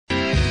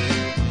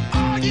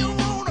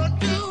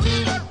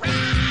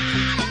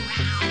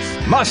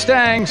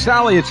Mustang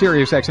Sally at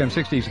Sirius XM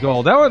 60s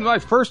Gold. That was my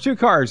first two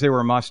cars. They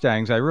were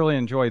Mustangs. I really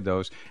enjoyed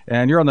those.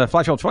 And you're on the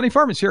Phlash Phelps 20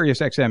 Farm at Sirius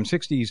XM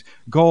 60s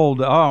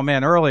Gold. Oh,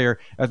 man, earlier,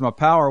 as my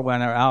power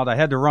went out, I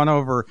had to run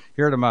over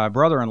here to my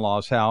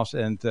brother-in-law's house,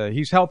 and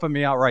he's helping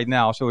me out right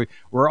now. So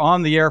we're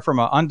on the air from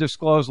an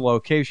undisclosed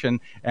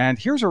location. And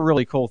here's a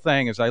really cool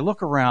thing. As I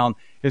look around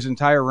his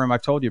entire room,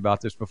 I've told you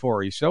about this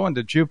before. He's so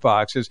into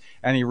jukeboxes,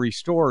 and he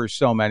restores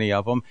so many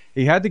of them.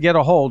 He had to get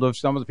a hold of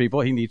some of the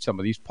people. He needs some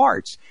of these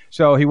parts.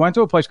 So he went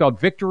to a place called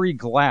Victory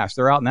Glass.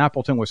 They're out in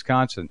Appleton,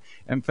 Wisconsin,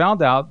 and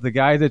found out the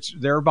guy that's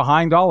there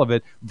behind all of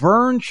it,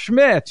 Vern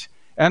Schmidt,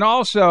 and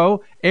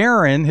also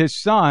Aaron, his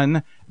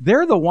son.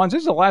 They're the ones.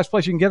 This is the last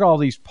place you can get all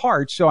these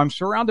parts. So I'm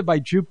surrounded by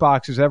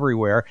jukeboxes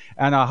everywhere.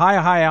 And a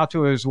hi out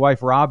to his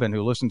wife, Robin,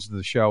 who listens to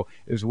the show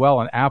as well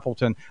in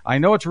Appleton. I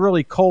know it's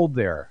really cold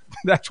there.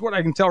 That's what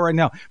I can tell right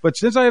now. But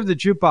since I have the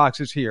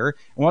jukeboxes here,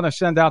 I want to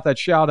send out that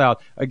shout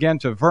out again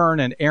to Vern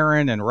and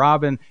Aaron and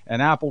Robin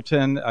and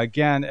Appleton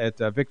again at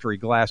Victory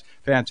Glass.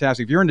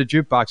 Fantastic. If you're into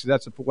jukeboxes,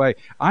 that's the way.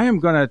 I am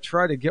going to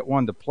try to get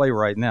one to play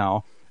right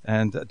now.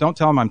 And don't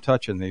tell them I'm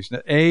touching these.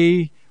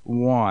 A1.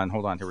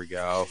 Hold on. Here we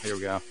go.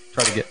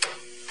 Try to get.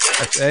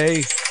 That's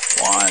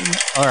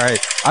A1. All right.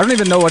 I don't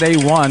even know what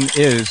A1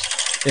 is.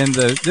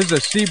 This is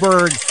a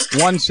Seeburg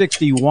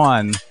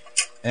 161.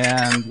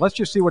 And let's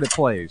just see what it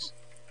plays.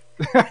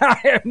 I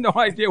have no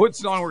idea what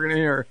song we're going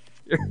to hear.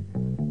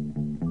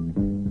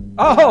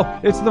 Oh,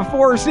 it's the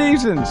Four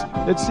Seasons.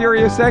 It's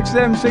Sirius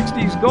XM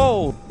 60s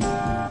Gold.